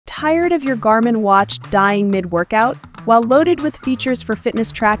tired of your Garmin watch dying mid-workout? While loaded with features for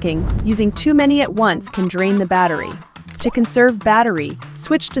fitness tracking, using too many at once can drain the battery. To conserve battery,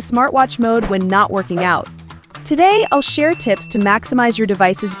 switch to smartwatch mode when not working out. Today, I'll share tips to maximize your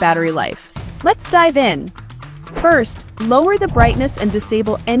device's battery life. Let's dive in. First, lower the brightness and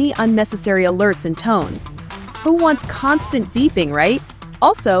disable any unnecessary alerts and tones. Who wants constant beeping, right?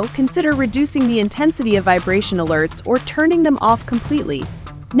 Also, consider reducing the intensity of vibration alerts or turning them off completely.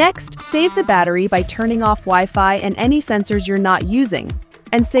 Next, save the battery by turning off Wi-Fi and any sensors you're not using.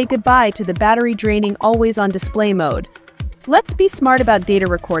 And say goodbye to the battery draining always on display mode. Let's be smart about data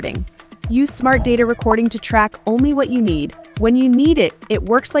recording. Use smart data recording to track only what you need. When you need it, it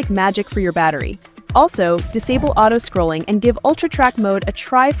works like magic for your battery. Also, disable auto-scrolling and give UltraTrac mode a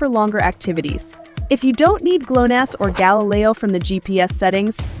try for longer activities. If you don't need GLONASS or Galileo from the GPS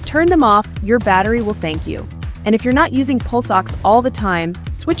settings, turn them off, your battery will thank you. And if you're not using PulseOx all the time,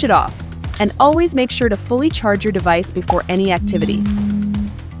 switch it off. And always make sure to fully charge your device before any activity.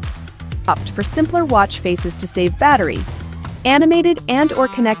 Opt for simpler watch faces to save battery. Animated and/or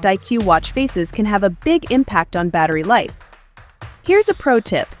Connect IQ watch faces can have a big impact on battery life. Here's a pro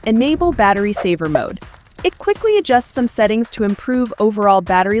tip: enable battery saver mode. It quickly adjusts some settings to improve overall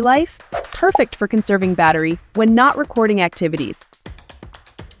battery life, perfect for conserving battery when not recording activities.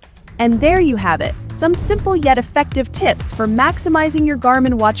 And there you have it, some simple yet effective tips for maximizing your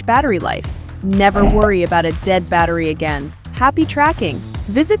Garmin watch battery life. Never worry about a dead battery again. Happy tracking!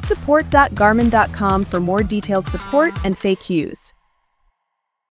 Visit support.garmin.com for more detailed support and FAQs.